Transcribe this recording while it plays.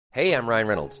Hey, I'm Ryan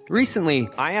Reynolds. Recently,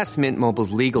 I asked Mint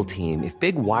Mobile's legal team if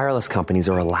big wireless companies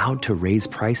are allowed to raise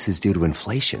prices due to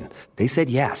inflation. They said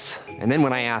yes. And then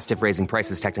when I asked if raising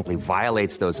prices technically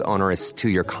violates those onerous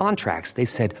two-year contracts, they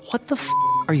said, "What the f***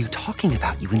 are you talking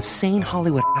about, you insane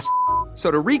Hollywood ass?" So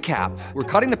to recap, we're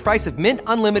cutting the price of Mint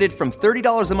Unlimited from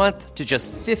 $30 a month to just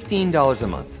 $15 a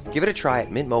month. Give it a try at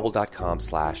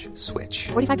mintmobile.com/switch.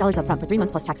 $45 up front for 3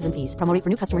 months plus taxes and fees. Promo rate for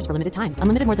new customers for limited time.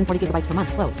 Unlimited more than 40 gigabytes per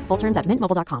month. Slows full terms at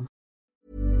mintmobile.com.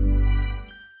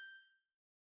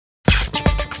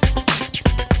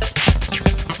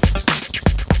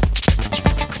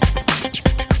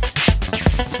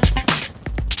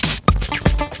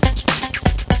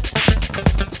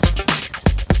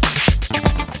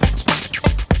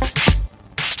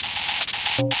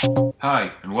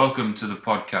 Hi, and welcome to the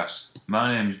podcast.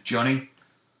 My name's Johnny.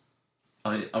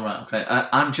 Oh, all right, okay.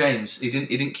 I'm James. He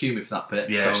didn't cue me for that bit.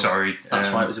 Yeah, so sorry.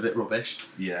 That's why it was a bit rubbish.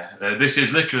 Yeah, this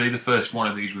is literally the first one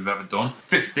of these we've ever done.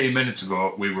 15 minutes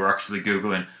ago, we were actually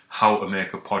Googling how to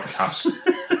make a podcast.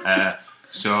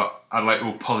 So I'd like to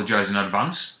apologise in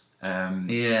advance.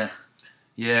 Yeah,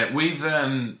 we've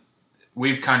kind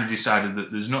of decided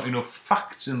that there's not enough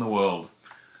facts in the world.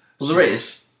 well, there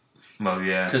is, Well,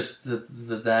 yeah. because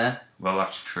they're there. Well,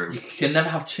 that's true. You can never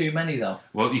have too many, though.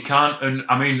 Well, you can't, and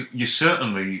I mean, you're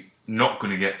certainly not going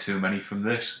to get too many from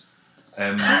this.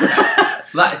 And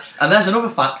there's another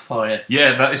fact for you.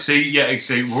 Yeah, we're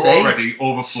already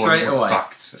overflowing with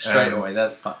facts. Straight away,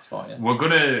 there's a fact for you. We're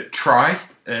going to try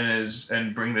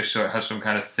and bring this so it has some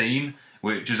kind of theme,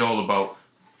 which is all about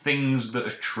things that are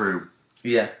true.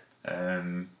 Yeah.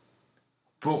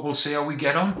 But we'll see how we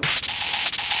get on.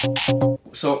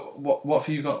 So, what have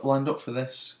you got lined up for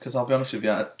this? Because I'll be honest with you,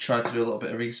 I tried to do a little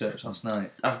bit of research last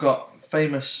night. I've got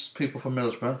famous people from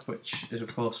Middlesbrough, which is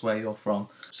of course where you're from.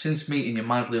 Since meeting, you're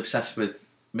madly obsessed with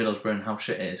Middlesbrough and how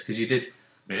shit it is, because you did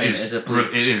paint it as it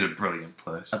is a brilliant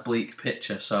place. A bleak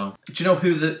picture. So, do you know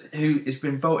who has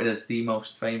been voted as the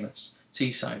most famous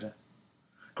Teessider?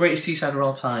 Greatest Teessider of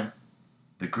all time.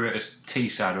 The greatest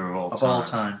Teessider of all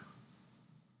time.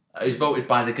 It was voted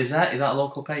by the Gazette. Is that a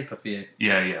local paper for you?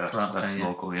 Yeah, that's yeah.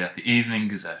 local. Yeah, the Evening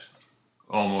Gazette,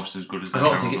 almost as good as the I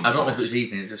don't know Post. if it was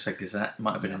evening. It just said Gazette. It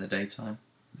might have been in the daytime.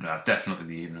 No, definitely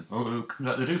the evening. Oh,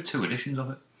 they do 2 editions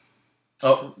of it.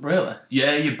 Oh, really?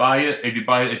 Yeah, you buy it. If you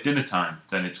buy it at dinner time,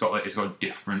 then it's got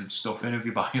different stuff in. If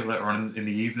you buy it later on in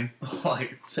the evening,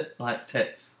 like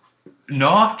tits. No,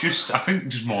 I think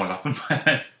just more has happened by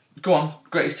then. Go on,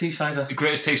 greatest Teessider. The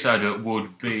greatest Teessider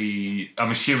would be.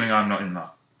 I'm assuming I'm not in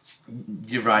that.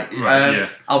 You're right. Yeah.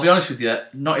 I'll be honest with you,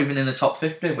 not even in the top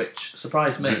 50, which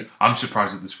surprised me. I'm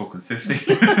surprised that there's fucking 50.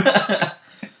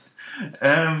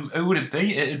 Who would it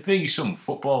be? It'd be some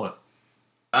footballer.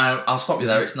 I'll stop you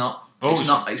there. It's not. Oh,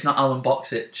 It's not Alan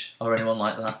Boxic or anyone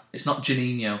like that. It's not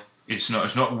Janino. It's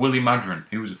not Willie Madron.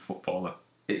 He was a footballer.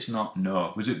 It's not.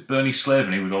 No. Was it Bernie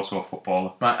Slaven? He was also a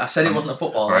footballer. Right, I said he wasn't a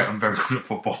footballer. Right, I'm very good at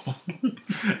football.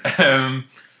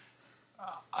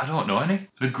 I don't know any.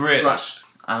 The greatest. Right.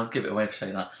 I'll give it away for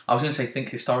saying that. I was going to say, think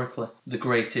historically. The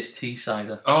greatest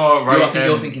Teessider. Oh, right. I think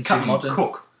you're thinking too modern.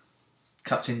 Cook.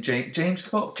 Captain James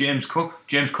Cook. James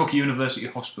Cook University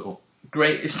Hospital.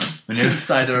 Greatest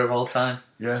Teessider of all time.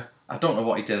 Yeah. I don't know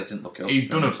what he did. I didn't look it up. He'd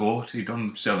done a boat. He'd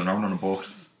done sailing around on a boat.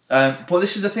 But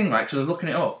this is the thing, right? Because I was looking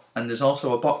it up, and there's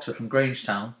also a boxer from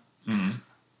Grangetown,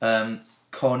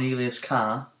 Cornelius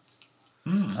Carr,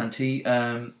 and he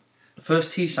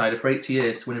first Teessider for 80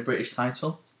 years to win a British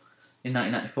title in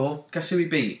 1994. Guess who he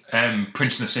beat?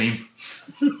 Prince Nassim.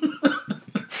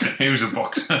 He was a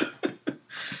boxer.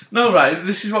 No, right.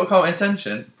 This is what caught my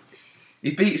attention. He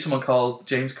beat someone called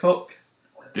James Cook.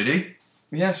 Did he?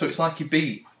 Yeah, so it's like he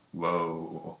beat.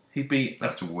 Whoa. He beat.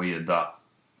 That's weird, that.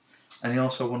 And he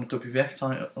also won a WBF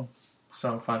title.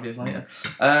 So 5 years later.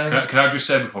 Can I just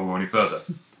say before we go any further?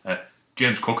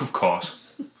 James Cook, of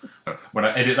course. When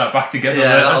I edit that back together,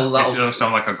 it'll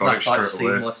sound like I got it straight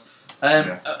away. Seamless.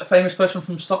 A famous person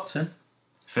from Stockton.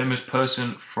 Famous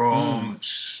person from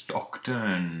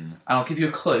Stockton. I'll give you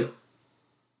a clue.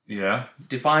 Yeah.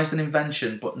 Devised an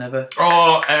invention, but never.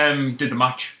 Oh, did the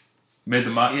match. Made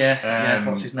the match. Yeah,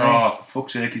 what's his name? Oh, for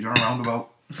fuck's sake, he's on a roundabout.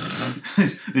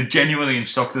 There's genuinely in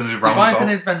Stockton, there's a roundabout.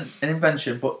 Devised an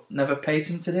invention, but never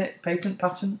patented it.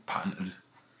 Patented.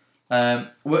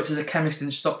 Worked as a chemist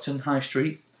in Stockton High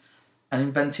Street and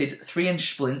invented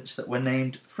 3-inch splints that were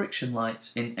named friction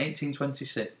lights in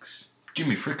 1826.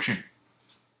 Jimmy Friction.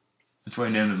 That's why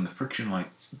he named them the friction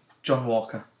lights. John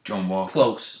Walker. Is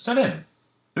Close. that him?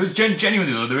 There was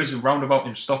genuinely though, there is a roundabout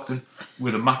in Stockton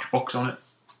with a matchbox on it.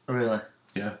 Really?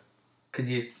 Yeah.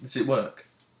 Does it work?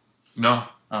 No.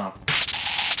 Oh.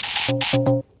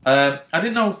 I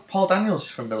didn't know Paul Daniels is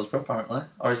from Middlesbrough, apparently.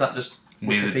 Or is that just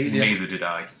Wikipedia? Neither did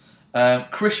I.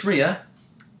 Chris Rea.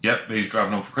 Yep, he's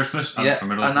driving home for Christmas. And from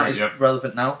Middlesbrough. And that is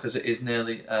relevant now because it is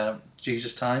nearly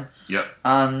Jesus time. Yep.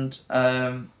 And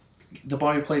the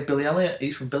boy who played Billy Elliot,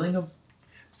 he's from Billingham.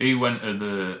 He went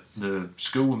to the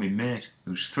school with my mate.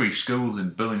 There was 3 schools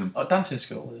in Billingham. Oh, dancing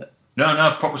school, was it?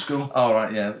 No, proper school. Oh,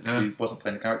 right, yeah. Because he wasn't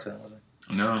playing a character then, was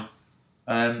he? No.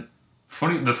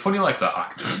 They're funny like that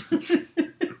actor.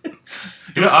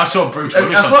 I saw Bruce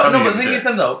Willis on telly. No, but the thing is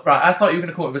then though, right, I thought you were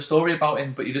going to come up with a story about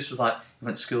him, but you just was like, you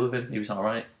went to school with him, he was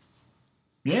alright.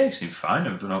 Yeah, he seemed fine,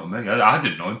 never done that with me. I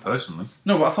didn't know him personally.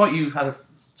 No, but I thought you had a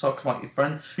talk about your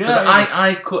friend. Yeah,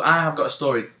 I have got a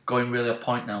story going really off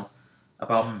point now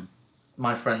about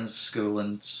my friend's school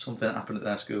and something that happened at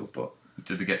their school, but...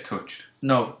 Did they get touched?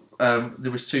 No,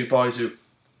 there was 2 boys who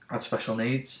had special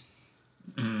needs.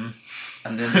 Mm.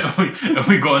 And then... are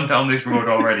we going down this road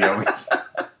already, are we?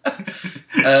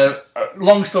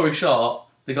 Long story short,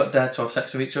 they got dared to have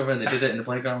sex with each other and they did it in the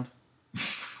playground.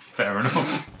 Fair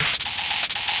enough.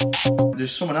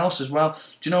 There's someone else as well.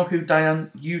 Do you know who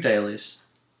Diane Udale is?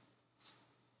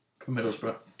 From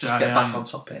Middlesbrough. Just to get back on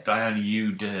topic. Diane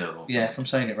Udale. Yeah, if I'm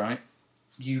saying it right.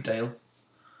 Udale.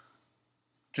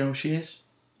 Do you know who she is?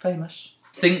 Famous.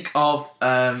 Think of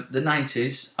the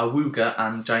 90s, Awooga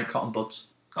and Giant Cotton Buds.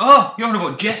 Oh, you're on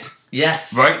about Jet.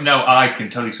 Yes. Right, now I can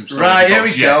tell you some stories Right,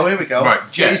 about here we go.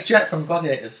 Right, Jet. It's Jet from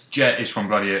Gladiators. Jet is from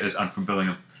Gladiators and from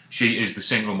Billingham. She is the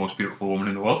single most beautiful woman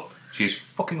in the world. She is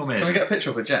fucking amazing. Can we get a picture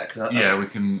of a Jet? We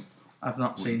can... I've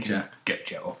not seen Jet. Get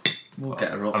Jet up. We'll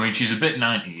get her up. I mean, she's a bit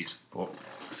 90s, but...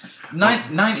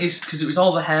 90s, because it was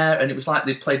all the hair and it was like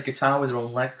they played guitar with their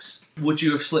own legs. Would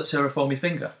you have slipped her a foamy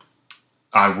finger?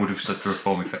 I would have slipped her a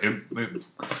foamy finger.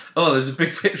 Oh, there's a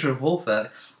big picture of Wolf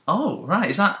there. Oh, right,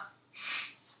 is that...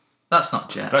 That's not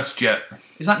Jet. That's Jet.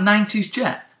 Is that 90s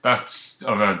Jet? That's...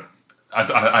 I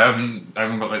haven't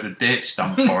got like the date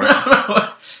stamp for it.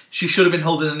 No. She should have been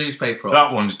holding a newspaper up.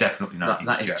 That one's definitely 90s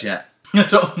That Jet. is Jet. I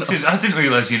don't know. I didn't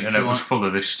realise the internet was full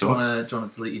of this stuff. Do you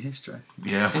want to delete your history?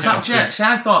 Yeah. Is that Jet? See,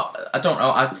 I thought... I don't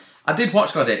know. I did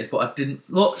watch Gladiators, but I didn't...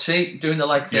 Look, see, doing the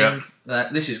leg thing. Yeah.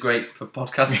 This is great for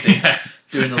podcasting. Yeah.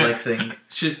 Doing the leg thing.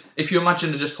 If you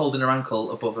imagine her just holding her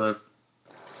ankle above her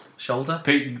shoulder...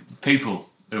 People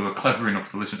who are clever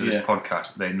enough to listen to this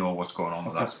podcast, they know what's going on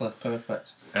with that.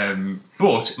 Perfect.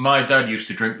 But my dad used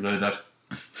to drink with her dad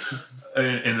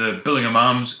in the Billingham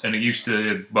Arms, and he used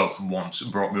to, once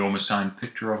brought me home a signed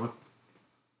picture of her.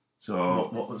 So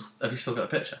what was? Have you still got a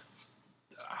picture?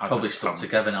 I Probably stuck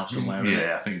together now somewhere.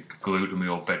 Yeah, I think glued to my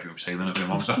old bedroom ceiling at my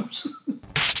mum's house.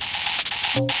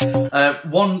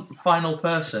 One final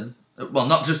person. Well,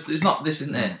 not just. It's not. This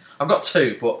isn't it. I've got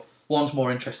 2, but one's more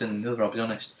interesting than the other. I'll be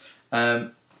honest.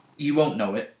 You won't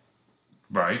know it.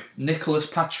 Right. Nicholas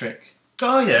Patrick.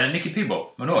 Oh yeah, Nicky Peebo.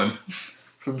 I know him.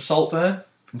 From Saltburn.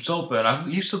 From Saltburn. I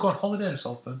used to go on holiday in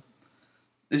Saltburn.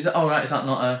 Is that alright? Is that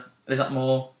not a... Is that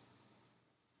more...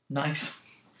 nice?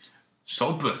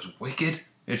 Saltburn's wicked.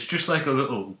 It's just like a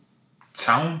little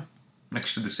town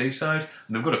next to the seaside.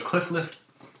 And they've got a cliff lift.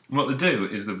 And what they do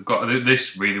is they've got...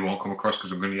 This really won't come across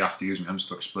because I'm going to have to use my hands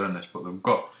to explain this, but they've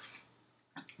got...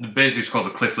 Basically, it's called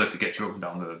the cliff lift to get you up and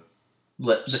down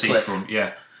the seafront.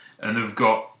 Yeah. And they've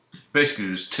got... Basically,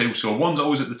 there's 2. So one's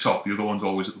always at the top, the other one's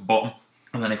always at the bottom.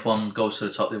 And then if one goes to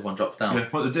the top, the other one drops down. Yeah,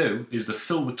 what they do is they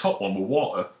fill the top one with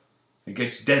water, it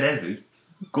gets dead heavy,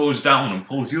 goes down and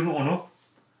pulls the other one up,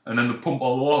 and then they pump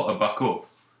all the water back up,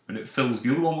 and it fills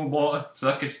the other one with water, so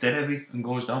that gets dead heavy and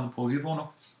goes down and pulls the other one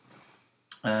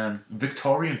up.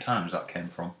 Victorian times that came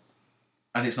from.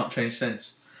 And it's not changed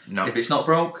since? No. If it's not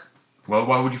broke... Well,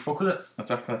 why would you fuck with it?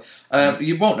 Exactly.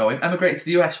 You won't know him. Emigrated to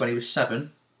the US when he was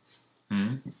 7.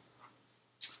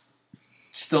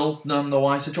 Still none the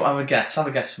wiser. Do you want to have a guess? Have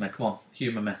a guess for me. Come on,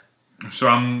 humour me. So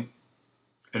I'm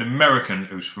an American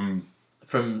who's from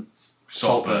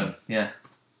Saltburn. Yeah.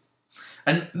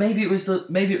 And maybe it was the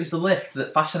lift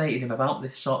that fascinated him about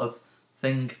this sort of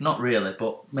thing. Not really,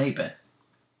 but maybe.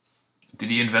 Did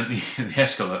he invent the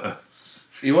escalator?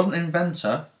 He wasn't an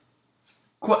inventor.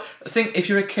 I think if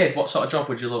you're a kid, what sort of job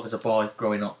would you love as a boy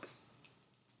growing up?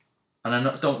 And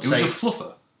I don't say... He was a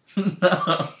fluffer.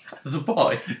 No, as a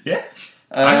boy? Yeah.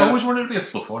 I always wanted to be a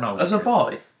fluffer when I was as a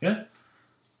boy? Yeah.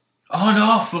 Oh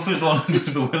no, Fluffer's the one who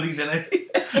does the willies in it.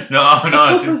 No.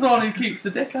 Fluffer's the one who keeps the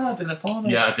dick hard in a porno.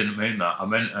 Yeah, I didn't mean that. I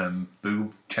meant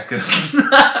boob checker.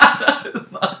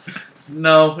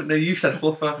 No, you said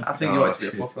fluffer. I think you wanted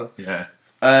to be a fluffer.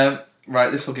 Yeah.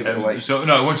 Right, this will give it away. So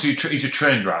no, once he's a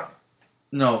train driver.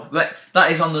 No,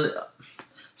 that is on the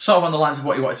sort of on the lines of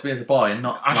what you wanted to be as a boy, and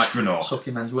not astronaut. Like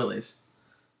sucking men's willies.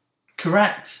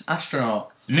 Correct,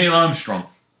 astronaut. Neil Armstrong.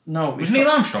 No, Was Neil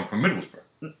Armstrong from Middlesbrough?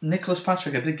 Nicholas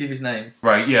Patrick. I did give his name.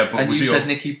 Right, yeah, but And was you he said up?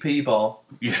 Nicky P-Ball.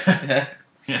 Yeah.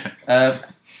 Yeah. Yeah.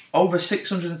 Over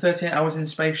 638 hours in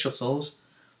space shuttles.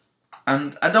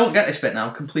 And I don't get this bit now.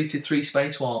 Completed 3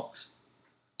 spacewalks.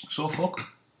 So fuck.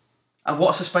 And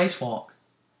what's a spacewalk?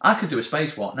 I could do a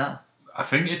spacewalk now. I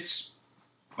think it's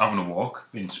having a walk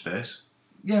in space.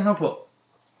 Yeah, no, but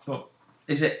But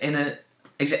is it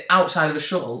outside of a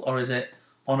shuttle, or is it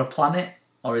on a planet,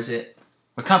 or is it?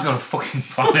 we can't be on a fucking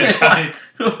planet, can it?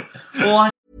 Well, I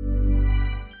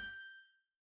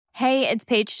Hey, it's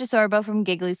Paige DeSorbo from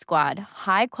Giggly Squad.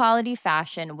 High quality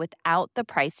fashion without the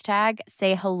price tag.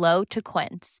 Say hello to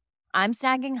Quince. I'm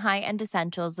snagging high-end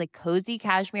essentials like cozy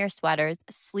cashmere sweaters,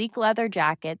 sleek leather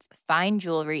jackets, fine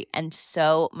jewelry, and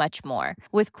so much more.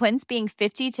 With Quince being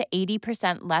 50 to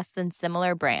 80% less than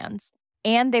similar brands.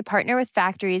 And they partner with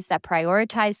factories that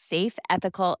prioritize safe,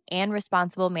 ethical, and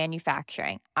responsible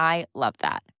manufacturing. I love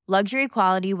that. Luxury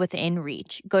quality within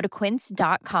reach. Go to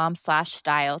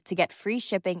quince.com/style to get free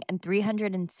shipping and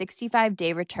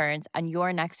 365-day returns on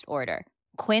your next order.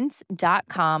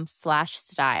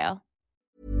 Quince.com/style.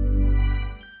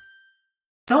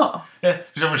 not. Yeah,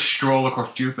 just have a stroll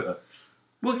across Jupiter.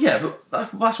 Well, yeah, but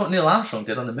that's what Neil Armstrong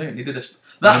did on the moon. He did That's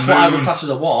what I would moon. class as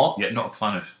a walk, Yeah, not a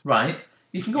planet. right?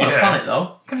 You can go on a Yeah. planet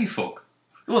though. Can you fuck?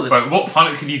 Well, Right, what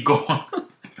planet can you go on?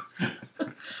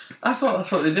 I thought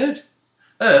that's what they did.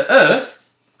 Earth.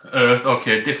 Earth,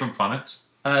 okay, different planets.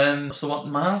 What's the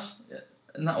one? Mars.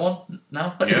 And that one?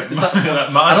 No. Yeah, Is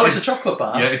that Mars I know is- it's a chocolate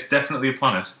bar. Yeah, it's definitely a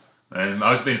planet.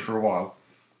 I've been for a while,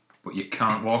 but you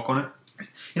can't walk on it.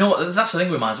 You know what? That's the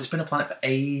thing with Mars. It's been a planet for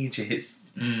ages.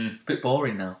 A bit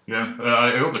boring now. Yeah,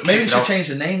 I hope they Maybe they kick it should out. change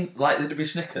the name like they did with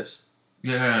Snickers.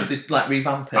 Yeah, If they like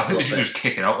revamp it. I think a they should little just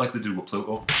kick it out like they do with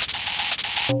Pluto.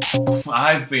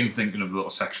 I've been thinking of a little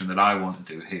section that I want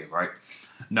to do here, right?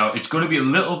 Now, it's going to be a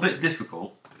little bit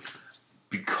difficult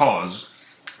because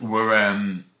we're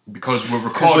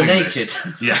recording we're this. naked.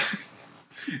 Yeah.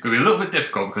 It's going to be a little bit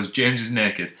difficult because James is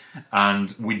naked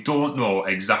and we don't know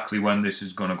exactly when this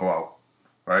is going to go out,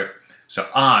 right? So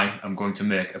I am going to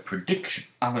make a prediction.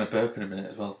 I'm going to burp in a minute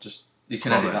as well. Just you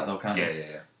can edit that though, can't you?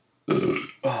 Yeah.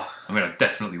 I mean, I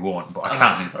definitely won't, but I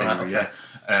can in theory, right, okay.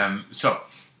 yeah. So,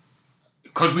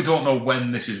 because we don't know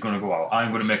when this is going to go out, I'm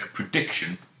going to make a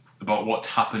prediction about what's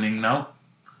happening now,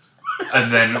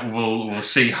 and then we'll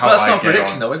see how Well, that's I not a get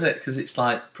prediction on. though, is it? Because it's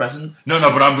like present. No,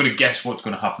 but I'm going to guess what's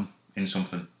going to happen in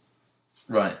something,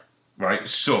 Right. right?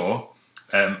 So,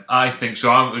 I think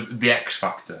so. I'm the X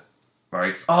Factor,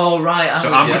 right? Oh, right.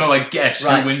 So I'm going to guess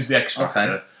Right. who wins the X Factor,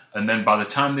 Okay. and then by the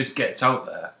time this gets out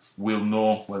there, we'll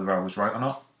know whether I was right or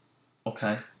not.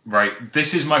 Okay. Right,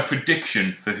 this is my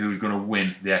prediction for who's going to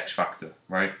win the X Factor,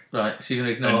 right? Right. So you're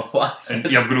going to ignore what I said.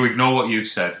 And yeah, I'm going to ignore what you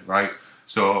said, right?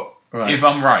 So Right. if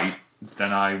I'm right,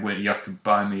 then I win. You have to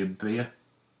buy me a beer.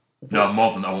 No, I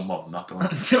want more than that, don't I?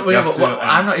 Wait, You have but to, what,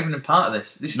 I'm not even a part of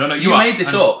this. No, you you are. made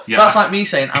this And- up. yeah. That's like me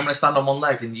saying I'm going to stand on one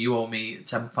leg and you owe me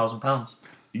 £10,000.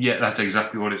 Yeah, that's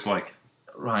exactly what it's like.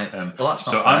 Right. Well, that's not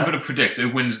so fair. I'm going to predict who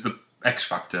wins the X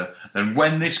Factor. Then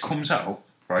when this comes out,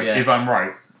 right? Yeah. If I'm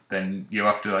right, then you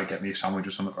have to get me a sandwich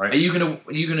or something, right? Are you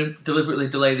gonna deliberately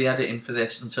delay the editing for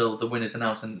this until the winner's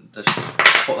announced and just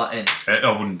put that in?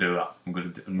 I wouldn't do that.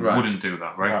 Right. Wouldn't do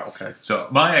that, right? Right, okay. So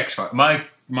my X Factor,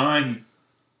 my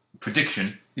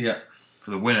prediction Yeah.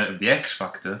 for the winner of the X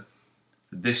Factor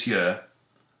this year,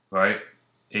 right,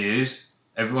 is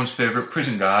everyone's favourite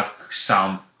prison guard,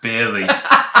 Sam Bailey.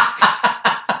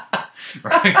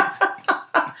 Right?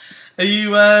 Are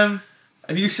you have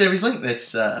you series linked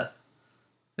this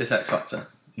this X Factor?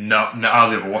 No,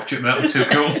 I'll never watch it, mate. I'm too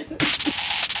cool.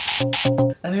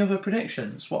 Any other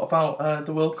predictions? What about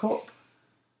the World Cup?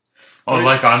 Oh,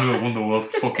 like I knew I won the World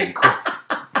fucking Cup.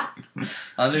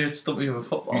 I knew you'd stump me with a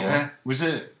football. Yeah, was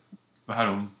it? I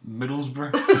don't know,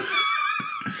 Middlesbrough.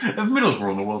 Middlesbrough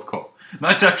won the World Cup.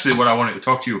 That's actually what I wanted to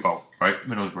talk to you about, right?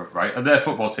 Middlesbrough, right? And their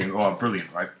football team are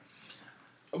brilliant, right?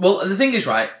 Well, the thing is,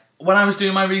 right, when I was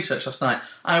doing my research last night,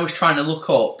 I was trying to look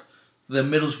up the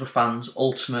Middlesbrough fans'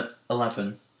 ultimate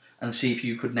 11 and see if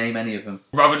you could name any of them.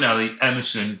 Ravanelli,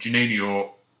 Emerson,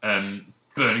 Juninho,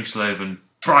 Bernie Slaven,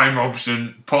 Brian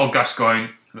Robson, Paul Gascoigne.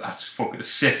 That's fucking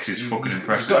 6 is fucking You've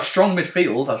impressive. got a strong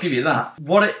midfield, I'll give you that.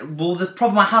 Well, the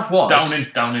problem I had was...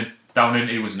 Downing,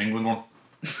 he was an England one.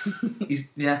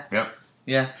 Yeah. Yep.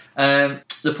 Yeah.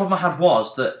 The problem I had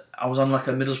was that I was on like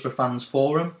a Middlesbrough fans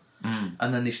forum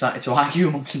and then they started to argue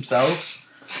amongst themselves.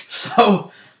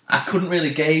 So I couldn't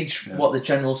really gauge what the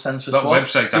general census That was.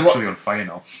 website's actually on fire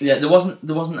now. Yeah, there wasn't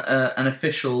an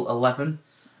official 11.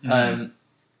 A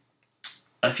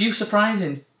few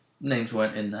surprising names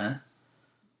weren't in there.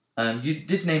 You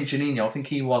did name Juninho. I think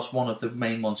he was one of the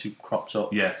main ones who cropped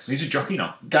up. Yeah, he's a jockey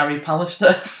now. Gary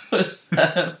Pallister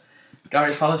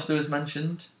was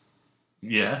mentioned.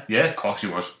 Yeah, of course he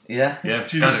was. Yeah. Yeah,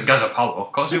 Gazapalo,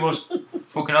 of course he was.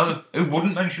 Fucking hell, who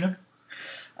wouldn't mention him?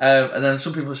 And then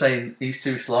some people are saying he's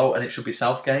too slow and it should be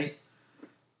Southgate.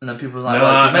 And then people are like,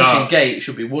 well, if you mention Gate, it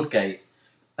should be Woodgate.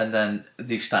 And then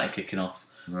they started kicking off.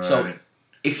 Right. So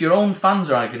if your own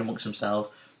fans are arguing amongst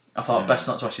themselves, I thought best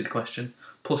not to ask you the question.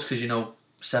 Plus, because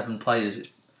 7 players, it's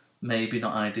maybe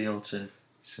not ideal to...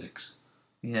 6.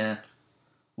 Yeah.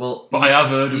 Well, but I have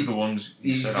heard of the ones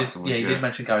you said did, afterwards. Yeah, you did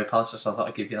mention Gary Pallister, so I thought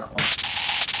I'd give you that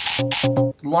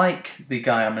one. Like the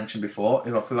guy I mentioned before,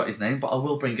 who I forgot his name, but I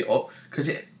will bring it up, because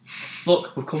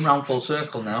look, we've come round full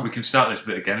circle now. We can start this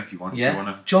bit again if you want. Yeah. If you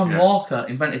wanna, John Walker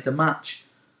invented the match.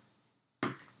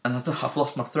 And I've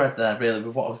lost my thread there, really,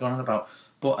 with what I was going on about.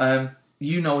 But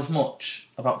you know as much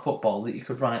about football that you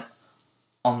could write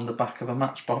on the back of a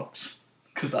matchbox,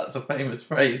 because that's a famous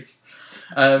phrase.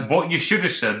 What you should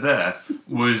have said there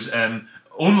was,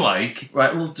 unlike...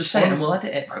 Right, we'll just say it and we'll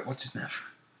edit it. Right, what's his name?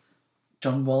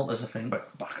 John Walters, I think.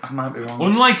 But I might be wrong.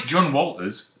 Unlike John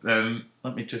Walters...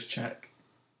 Let me just check.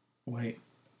 Wait.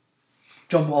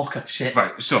 John Walker, shit.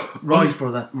 Right, so... Roy's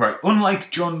brother. Right, unlike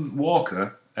John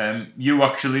Walker, you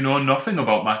actually know nothing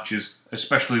about matches,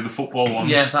 especially the football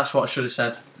ones. Yeah, that's what I should have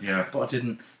said. Yeah. But I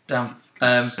didn't. Damn.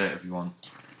 Say it if you want.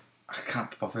 I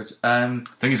can't be bothered.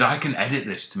 Thing is, I can edit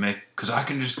this to make... Because I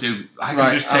can just do... I can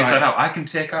Right, just take alright. that out. I can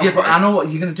take out... Yeah, but right, I know what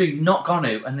you're going to do. You're not going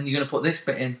to, and then you're going to put this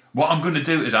bit in. What I'm going to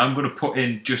do is I'm going to put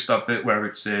in just that bit where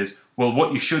it says, well,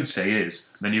 what you should say is,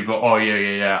 then you go, oh,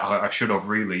 yeah, I should have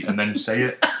really, and then say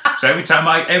it. So every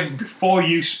time before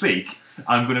you speak,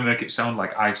 I'm going to make it sound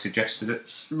like I suggested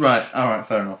it. Right, alright,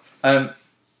 fair enough.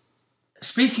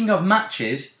 Speaking of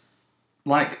matches,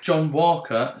 like John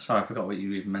Walker... Sorry, I forgot what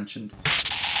you even mentioned.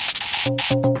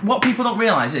 What people don't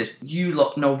realise is, you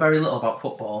lot know very little about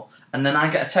football, and then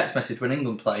I get a text message when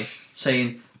England play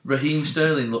saying, Raheem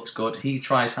Sterling looks good, he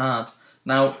tries hard.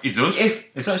 Now, He does? Is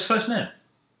that his first name?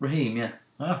 Raheem, yeah.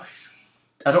 Oh.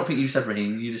 I don't think you said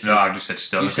Raheem, you just No, said... I just said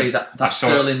Sterling. You say that I saw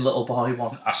it. Sterling little boy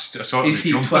one. I saw it Is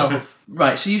he jump. 12?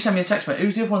 Right, so you sent me a text message.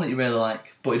 Who's the other one that you really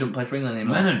like, but he doesn't play for England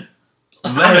anymore?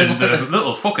 Lennon, the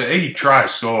little fucker, he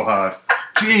tries so hard.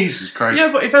 Jesus Christ.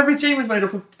 Yeah, but if every team was made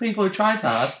up of people who tried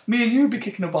hard, me and you would be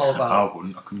kicking a ball about. I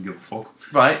wouldn't. I couldn't give a fuck.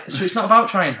 Right, so it's not about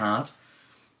trying hard.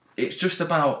 It's just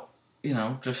about,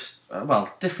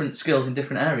 different skills in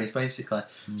different areas, basically.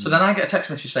 So then I get a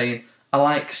text message saying, I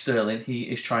like Sterling, he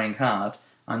is trying hard,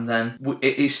 and then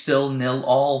it is still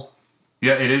 0-0.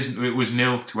 Yeah, it is. It was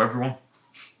 0 to everyone.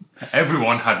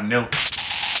 Everyone had 0.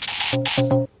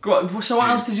 So what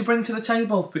else did you bring to the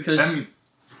table?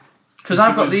 Because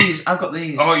I've got these.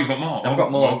 Oh, you've got more? I've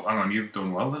got more. Well, hang on, you've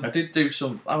done well then. I did do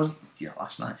some...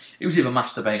 last night. It was either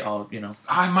masturbate or,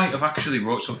 I might have actually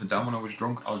wrote something down when I was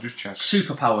drunk. I'll just check.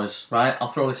 Superpowers, right? I'll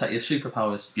throw this at you.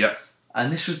 Superpowers. Yeah. And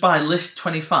this was by List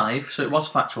 25, so it was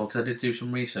factual because I did do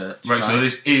some research. Right, so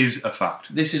this is a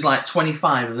fact. This is like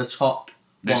 25 of the top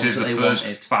This ones is that the they first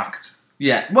wanted. fact.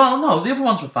 Yeah. Well, no, the other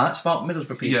ones were facts about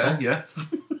Middlesbrough people. Yeah.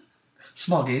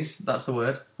 Smoggies, that's the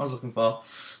word I was looking for.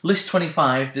 List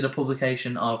 25 did a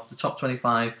publication of the top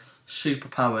 25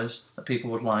 superpowers that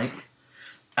people would like.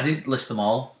 I didn't list them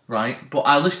all, right? But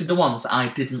I listed the ones that I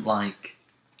didn't like.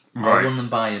 Right. I'll run them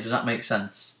by you. Does that make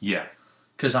sense? Yeah.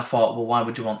 Because I thought, well, why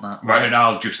would you want that? Right, and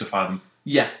I'll justify them.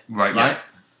 Yeah. Right, yeah.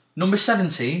 Number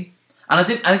 17.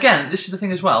 And again, this is the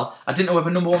thing as well. I didn't know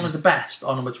whether number 1 was the best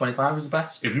or number 25 was the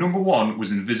best. If number 1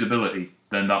 was invisibility,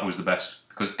 then that was the best.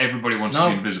 Because everybody wants to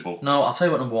be invisible. No, I'll tell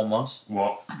you what number 1 was.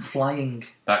 What? Flying.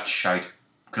 That's shite.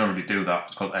 You can already do that.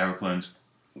 It's called aeroplanes.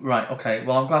 Right, okay.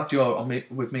 Well, I'm glad you're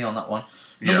with me on that one.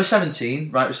 Number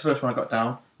 17, right, was the first one I got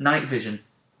down. Night vision.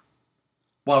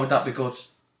 Why would that be good?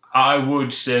 I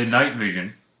would say night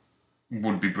vision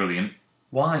would be brilliant.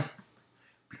 Why?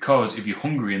 Because if you're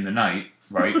hungry in the night,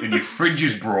 right, and your fridge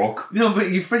is broke... No,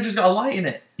 but your fridge has got a light in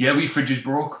it. Yeah, but your fridge is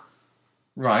broke.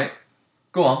 Right.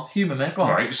 Go on, humour me, go on.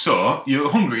 Right, so, you're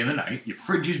hungry in the night, your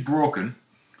fridge is broken,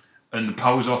 and the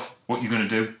power's off. What are you going to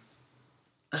do?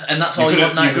 And that's all you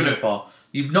want night vision for?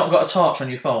 You've not got a torch on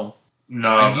your phone? No,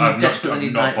 I've desperately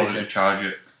need not bothered to charge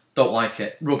it. Don't like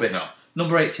it. Rubbish. No.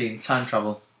 Number 18, time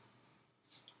travel.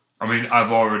 I mean,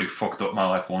 I've already fucked up my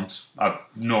life once. I've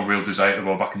no real desire to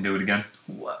go back and do it again.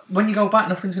 When you go back,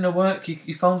 nothing's going to work.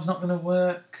 Your phone's not going to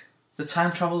work. The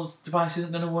time travel device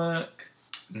isn't going to work.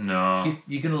 No.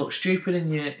 You're going to look stupid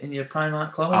in your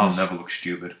Primark clothes. I'll never look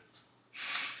stupid.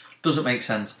 Doesn't make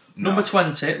sense. No. Number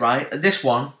 20, right? This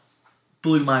one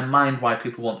blew my mind why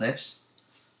people want this.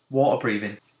 Water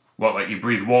breathing. What, like you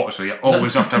breathe water, so you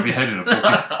always have to have your head in a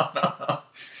bucket?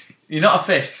 You're not a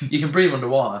fish. You can breathe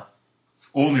underwater.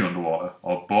 Only underwater,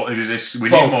 or both? Is this? We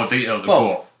Both. need more details.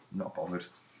 Both. Not bothered.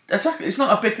 Exactly. It's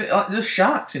not a big thing. Like, there's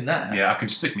sharks in there. Yeah, I can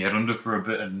stick my head under for a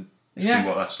bit and Yeah. see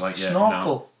what that's like. Yeah,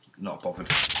 Snorkel. No, not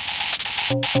bothered.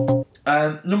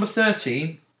 Number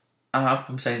 13, I hope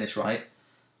I'm saying this right,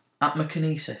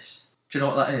 atmakinesis. Do you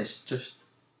know what that is? Just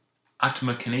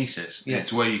Atmakinesis. Yes.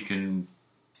 It's where you can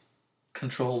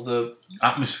control the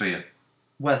atmosphere.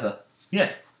 weather.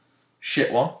 Yeah.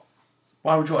 Shit one.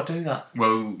 Why would you want to do that?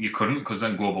 Well, you couldn't, because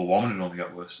then global warming would only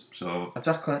get worse. So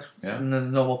Exactly. Yeah. And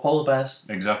then no more polar bears.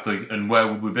 exactly. And where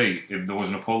would we be if there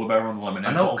wasn't a polar bear on the lemonade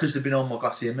I know, bottle? because there'd be no more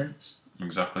glacier mints.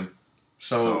 Exactly.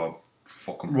 So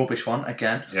fuck 'em. rubbish one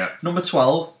again. Yeah. Number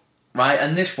 12, right,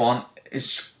 and this one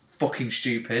is fucking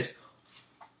stupid.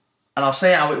 And I'll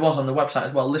say how it was on the website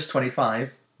as well. List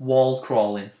 25, wall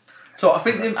crawling. So I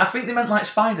think they meant like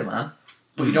Spider-Man,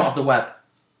 but you don't have the web,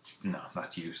 No,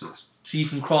 that's useless. so you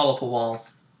can crawl up a wall.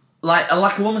 Like a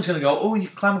woman's gonna go, oh, you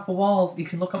can climb up a wall. You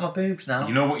can look at my boobs now.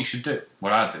 You know what you should do?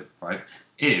 What I do, right?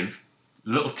 If,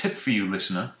 little tip for you,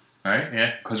 listener, right?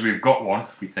 Yeah, because we've got one,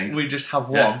 we think. We just have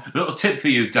one. Yeah. Little tip for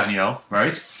you, Danielle,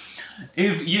 right?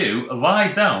 If you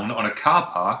lie down on a car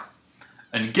park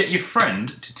and get your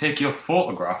friend to take your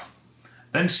photograph,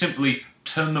 then simply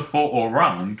turn the photo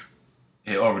around,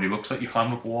 it already looks like you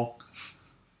climbed up a wall.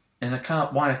 In a car?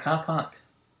 Why a car park?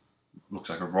 Looks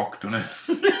like a rock, doesn't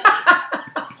it?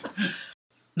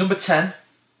 Number 10,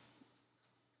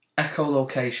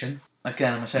 echolocation.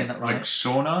 Again, am I saying that right? Like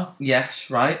sonar? Yes,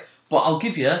 right. But I'll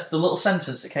give you the little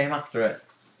sentence that came after it,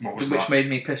 What was which that? made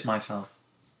me piss myself.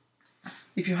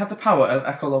 If you had the power of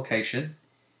echolocation,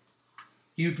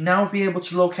 you'd now be able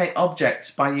to locate objects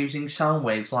by using sound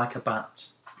waves like a bat.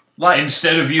 Like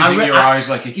Instead of using your eyes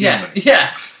like a human.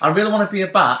 Yeah. I really want to be a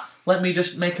bat. Let me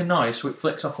just make a noise so it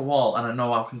flicks off a wall and I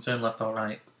know I can turn left or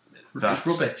right. That's It's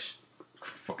rubbish.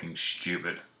 fucking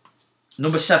stupid.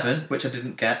 Number 7, which I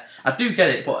didn't get. I do get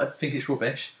it, but I think it's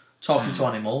rubbish. Talking to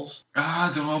animals.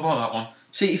 Ah, I don't know about that one.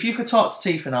 See, if you could talk to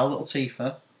Tifa now, little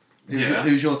Tifa, Yeah.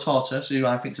 who's your tortoise, who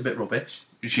I think's a bit rubbish,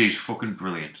 She's fucking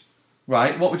brilliant.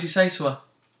 right, what would you say to her?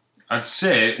 I'd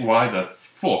say, why the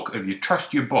fuck have you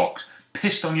trashed your box,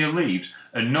 pissed on your leaves,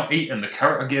 and not eaten the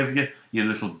carrot I gave you, you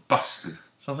little bastard?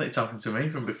 Sounds like you're talking to me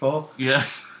from before. Yeah.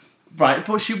 Right,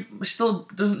 but she still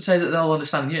doesn't say that they'll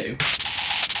understand you.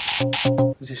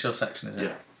 Is this your section, is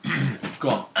it? Yeah. Go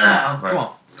on. Right.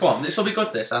 Come on. This will be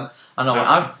good, this. I know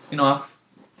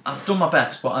I've done my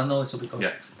best, but I know this will be good.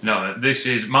 Yeah. No, this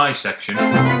is my section.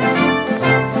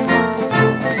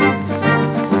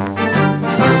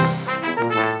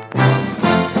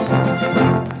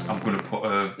 I'm going to put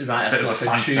a Right, bit of a like a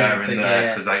fanfare tune in thing, there,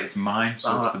 yeah. because it's mine, so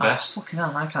Oh, it's the best. fucking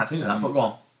hell, I can't do that, but go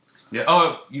on. Yeah.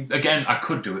 Oh, again, I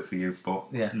could do it for you, but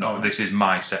Yeah, no, alright. this is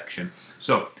my section.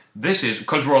 So this is,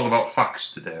 because we're all about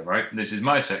facts today, right? This is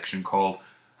my section called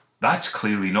 "That's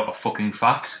Clearly Not a Fucking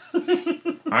Fact,"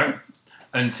 right?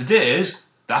 And today's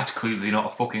 "That's Clearly Not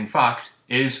a Fucking Fact"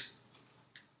 is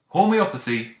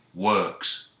homeopathy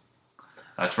works.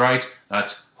 That's right.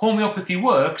 That homeopathy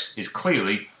works is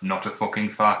clearly not a fucking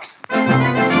fact.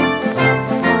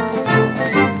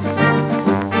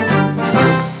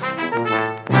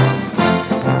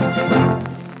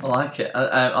 I like it.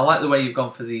 I like the way you've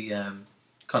gone for the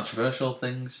controversial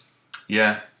things.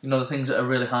 Yeah, You know, the things that are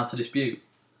really hard to dispute.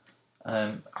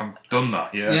 I've done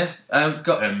that. Yeah.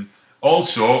 Yeah.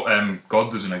 Also,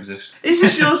 God doesn't exist. Is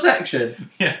this your section?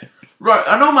 Yeah. Right,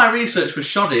 I know my research was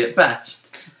shoddy at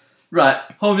best. Right,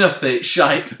 homeopathy,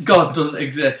 shite, God doesn't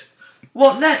exist.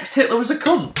 What next? Hitler was a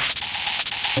cunt.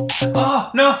 Oh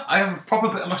no! I have a proper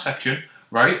bit of my section.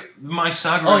 Right, my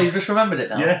side. Oh, you've just remembered it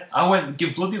now? Yeah, I went and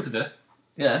give blood the other day.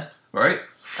 Yeah. Right.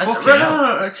 And, Fucking right, hell.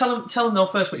 no. Tell him though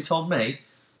first what you told me.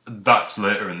 That's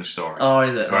later in the story. Oh,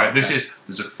 is it? Right. Okay.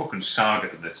 there's a fucking saga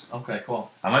to this. Okay,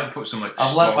 cool. I might put some like. I've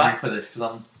story... leant back for this because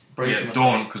I'm bracing Yeah,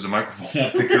 myself. don't, because the microphone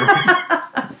won't pick it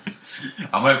up.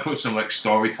 I might put some like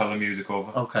storytelling music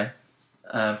over. Okay.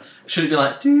 Should it be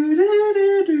like do do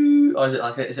do do, or is it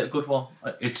like is it a good one?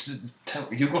 It's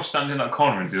you go stand in that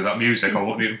corner and do that music. I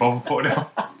won't even bother putting it on.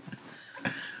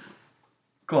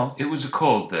 Go on. It was a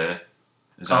cold day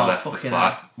as I Oh, left the fucking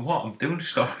flat. What? I'm doing a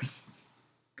story.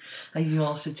 Are you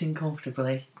all sitting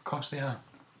comfortably? Of course they are.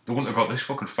 They wouldn't have got this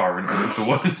fucking far into it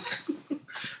afterwards.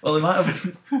 Well, they might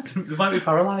have. They might be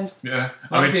paralysed. Yeah.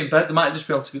 They might be in bed. They might just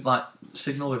be able to like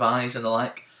signal with eyes, and they're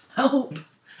like, "Help!"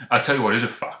 I tell you what is a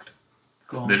fact.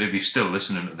 Go on. That if you're still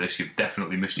listening to this, you've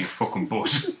definitely missed your fucking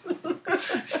bus.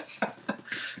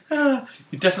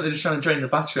 You're definitely just trying to drain the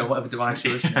battery on whatever device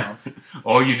you're listening on.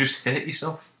 Or you just hate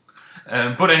yourself.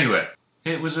 But anyway,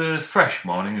 it was a fresh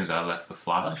morning as I left the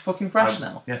flat. That's fucking fresh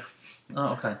now. Yeah.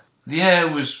 Oh, okay. The air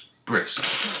was brisk.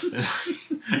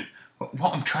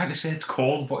 What I'm trying to say, it's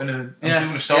cold, but I'm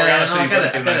doing a story on it, so you've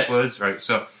got to do nice words. Right,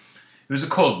 so it was a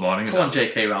cold morning. Come on,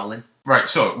 J.K. Rowling. Right,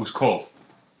 so it was cold.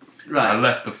 Right. I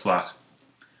left the flat.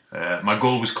 My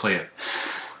goal was clear.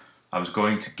 I was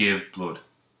going to give blood.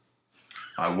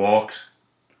 I walked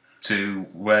to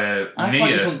where I thought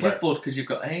you couldn't give blood because you've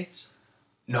got AIDS.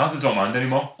 No, they don't mind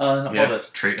anymore. Oh, not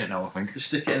bothered. Treat it now, I think. Just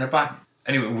stick it in a bag.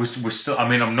 Anyway, we're still. I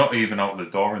mean, I'm not even out the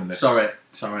door in this. Sorry.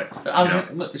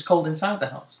 Look, it's cold inside the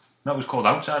house. That was cold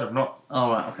outside. I'm not.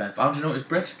 Oh, right, okay. But how do you know it was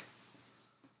brisk?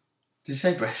 Did you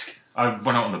say brisk? I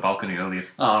went out on the balcony earlier.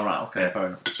 Oh, right, okay, fair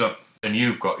enough. So, and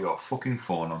you've got your fucking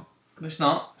phone on. It's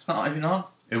not even on.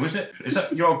 Who is it? Is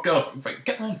that your girlfriend? Right,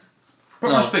 get on. Put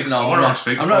No, on speakerphone. no, We're I'm on not.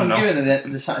 speakerphone I'm not now.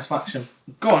 giving the satisfaction.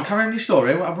 Go on, carry on your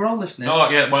story. We're all listening. Oh,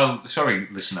 yeah, well, sorry,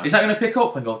 listener. Is that going to pick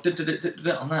up and go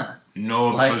on there? No,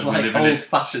 Like because we live in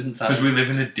old-fashioned time. because we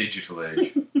live in a digital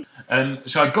age. And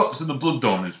so I got to the blood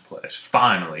donor's place,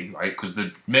 finally, right, because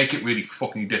they make it really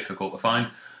fucking difficult to find.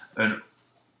 And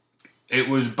it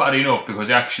was bad enough because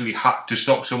I actually had to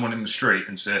stop someone in the street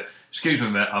and say, "Excuse me,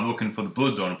 mate, I'm looking for the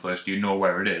blood donor place. Do you know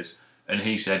where it is?" And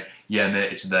he said, "Yeah,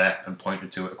 mate, it's there," and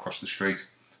pointed to it across the street.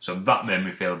 So that made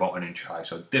me feel about an inch high,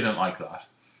 so I didn't like that.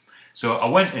 So I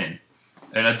went in,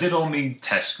 and I did all my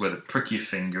tests where they prick your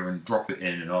finger and drop it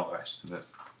in and all the rest of it.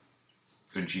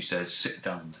 And she says, "Sit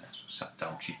down there." So I sat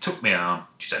down. She took my arm.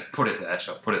 She said, "Put it there."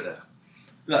 So I put it there.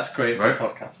 That's great for a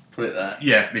podcast. Put it there.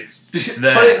 Yeah, it's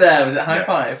there. Put it there. Was it high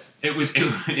five? It was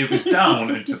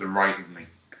down and to the right of me.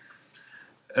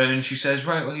 And she says,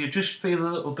 "Right, well, you just feel a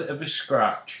little bit of a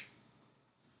scratch."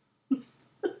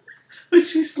 Was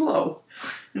she slow?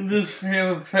 Does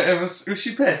feel a bit of a... Was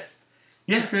she pissed?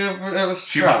 Yeah. Feel a bit of a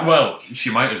scratch? She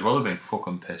might as well have been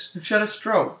fucking pissed. She had a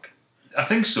stroke. I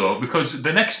think so, because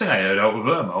the next thing I heard out of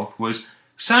her mouth was,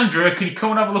 "Sandra, can you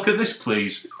come and have a look at this,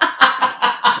 please?"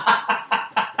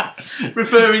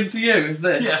 Referring to you as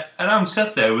this? Yeah, and I'm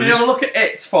sat there with Can you have a look at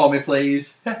it for me,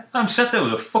 please? Yeah, I'm sat there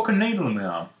with a fucking needle in my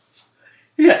arm.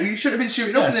 Yeah, you should have been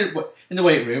shooting up in the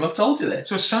weight room. I've told you this.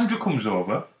 So Sandra comes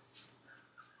over.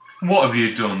 "What have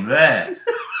you done there?"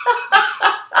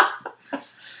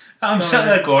 I'm sat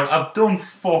there going, "I've done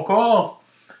fuck all."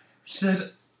 She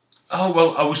said, "Oh,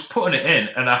 well, I was putting it in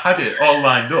and I had it all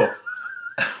lined up."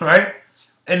 Right?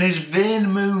 And his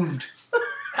vein moved.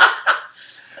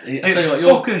 It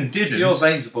fucking didn't. Your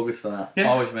veins are buggers for that. Yeah.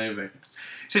 Always moving.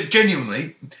 So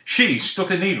genuinely, she stuck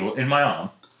a needle in my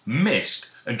arm,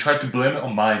 missed, and tried to blame it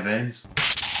on my veins.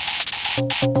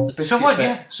 So what?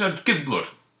 Yeah. So I'd give blood,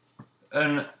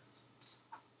 and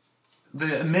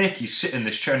they make you sit in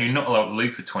this chair, and you're not allowed to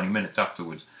leave for 20 minutes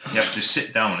afterwards. You have to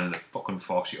sit down, and they fucking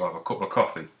force you to have a cup of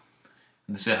coffee,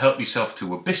 and they say, "Help yourself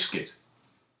to a biscuit."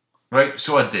 Right.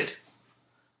 So I did.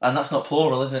 And that's not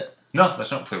plural, is it? No,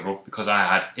 that's not plural, because I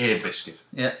had a biscuit.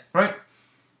 Yeah. Right?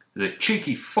 The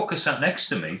cheeky fucker sat next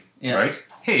to me, right?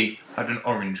 He had an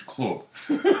orange club.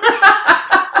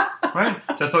 Right?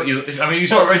 So I thought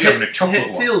he's already having a chocolate to hit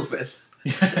seals with?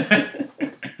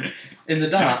 In the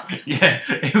dark? Yeah.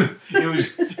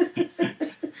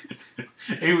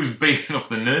 He was beating off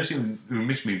the nurse who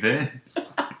missed me vein.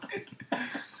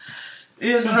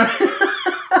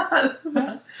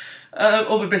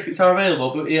 Other biscuits are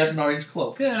available, but he had an orange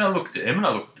club. Yeah, and I looked at him,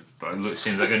 and it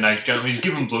seemed like a nice gentleman. He's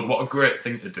given blood. What a great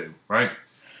thing to do, right?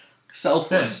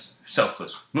 Selfless. Yeah,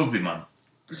 selfless. Lovely man.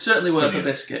 Certainly worth Brilliant.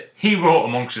 a biscuit. He wrote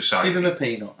amongst society. Give him a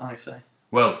peanut, I say.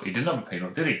 Well, he didn't have a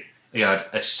peanut, did he? He had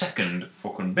a second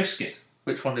fucking biscuit.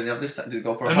 Which one did he have this time? Did he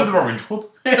go for another orange club?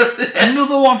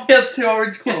 Another one? He had 2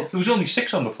 orange clubs. Yeah, there was only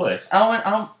 6 on the plate.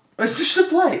 It's just a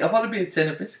plate. I thought it'd be a tin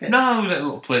of biscuits. No, it was a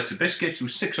little plate of biscuits. There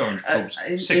was 6 orange clubs.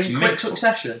 6 in mint quick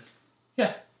succession?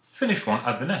 Yeah. Finished one,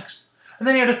 had the next. And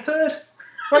then he had a third.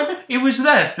 Right? He was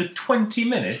there for 20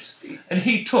 minutes and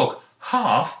he took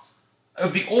half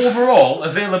of the overall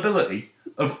availability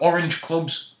of orange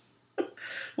clubs.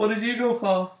 What did you go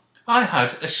for? I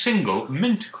had a single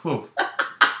mint club.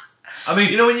 I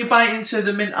mean, you know when you bite into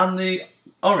the mint and the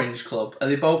orange club, are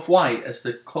they both white as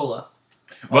the colour?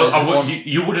 Well,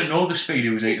 you wouldn't know the speed he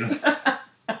was eating them.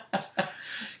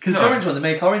 Because the orange one, they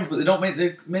make orange, but they don't make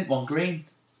the mint one green.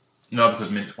 No, because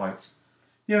mint's white.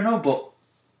 Yeah, no, but...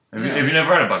 Have you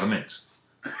never had a bag of mints?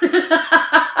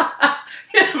 Yeah,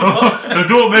 they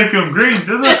don't make them green,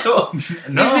 do they?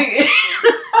 No.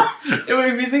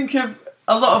 If you think of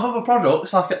a lot of other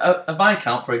products, like a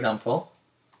Viscount, for example,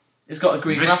 it's got a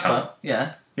green Viscount? wrapper.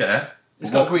 Yeah. Yeah.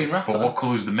 It's got a green wrapper. But what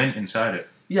colour's the mint inside it?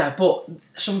 Yeah, but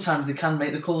sometimes they can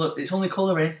make the colour... It's only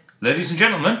colouring. Ladies and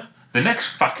gentlemen, The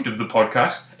next fact of the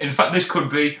podcast, in fact, this could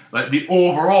be like the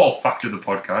overall fact of the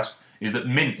podcast, is that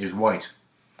mint is white.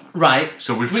 Right.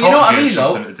 So we've Well, you know what taught I you mean,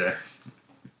 though? something today.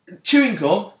 Chewing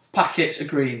gum packets are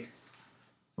green.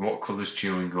 What colour's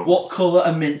chewing gum? What colour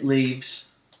are mint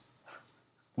leaves?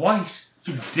 White.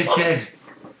 You dickhead.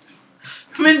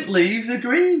 Mint leaves are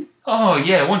green. Oh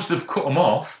yeah, once they've cut them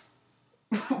off.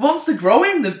 Once they're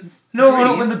growing, they're No, green.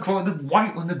 not when they're growing. They're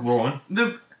white when they're growing.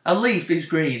 A leaf is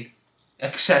green.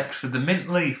 Except for the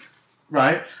mint leaf.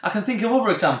 Right. I can think of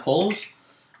other examples.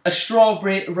 A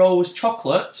strawberry rose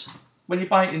chocolate, when you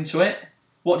bite into it,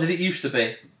 what did it used to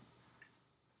be?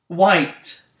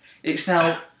 White. It's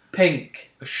now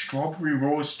pink. A strawberry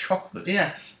rose chocolate?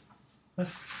 Yes. The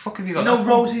fuck have you got You know that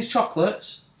from? Rosie's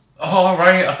chocolates? Oh,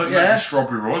 right. I thought you meant Yeah. the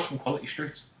strawberry rose from Quality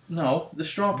Streets. No, the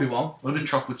strawberry one. Other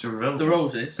chocolates are available. The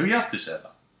roses. Do you have to say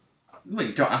that? Well,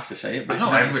 you don't have to say it, but I it's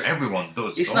know nice. everyone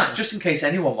does. It's don't not they? just in case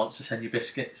anyone wants to send you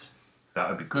biscuits.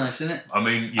 That'd be good. Nice, isn't it? I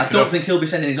mean, you I could don't have, think he'll be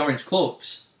sending his orange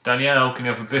clubs. Danielle, can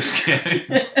you have a biscuit?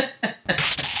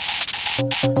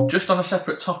 Just on a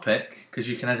separate topic, because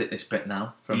you can edit this bit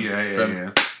now. From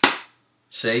yeah.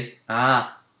 See?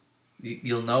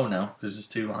 You'll know now, because there's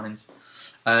 2 lines.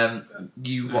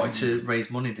 You wanted to raise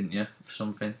money, didn't you, for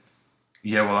something?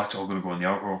 Yeah, well, that's all going to go on the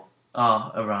outro.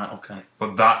 Right, okay.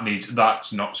 But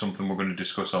that's not something we're going to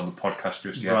discuss on the podcast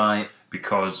just yet. Right.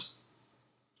 Because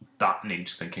that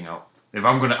needs thinking out. If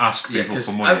I'm going to ask Yeah, people 'cause,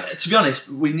 for money... to be honest,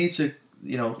 we need to,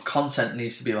 content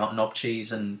needs to be about knob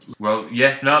cheese and... Well,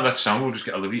 yeah, no, that's sound. We'll just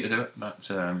get Olivia to do it. That's,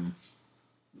 What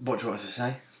do you want us to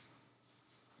say?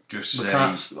 just We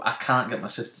say... I can't get my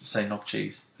sister to say knob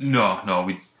cheese. No,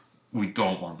 we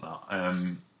don't want that.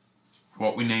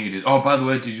 What we need is... Oh, by the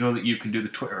way, did you know that you can do the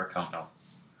Twitter account now?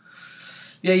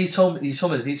 Yeah, you told me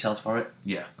the details for it.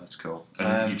 Yeah, that's cool.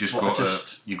 And you just what, go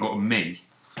to me,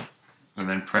 and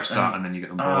then press that, and then you get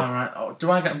them both. Right. Oh, do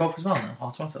I get them both as well now,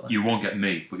 automatically? You won't get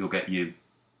me, but you'll get you.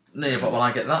 No, yeah, but will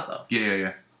I get that, though?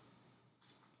 Yeah.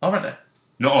 Already?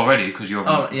 Not already, because you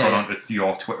haven't yeah, gone onto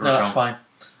your Twitter No, account. that's fine.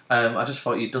 I just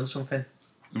thought you'd done something.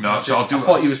 No, so I'll do. I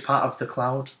thought you was part of the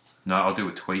cloud. No, I'll do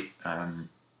a tweet.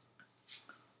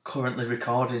 Currently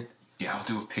recording. Yeah, I'll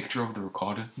do a picture of the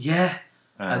recording. Yeah.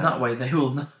 And that way they will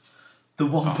know the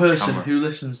one Oh, person camera. who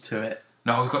listens to it.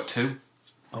 No, we've got 2.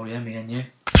 Oh yeah, me and you.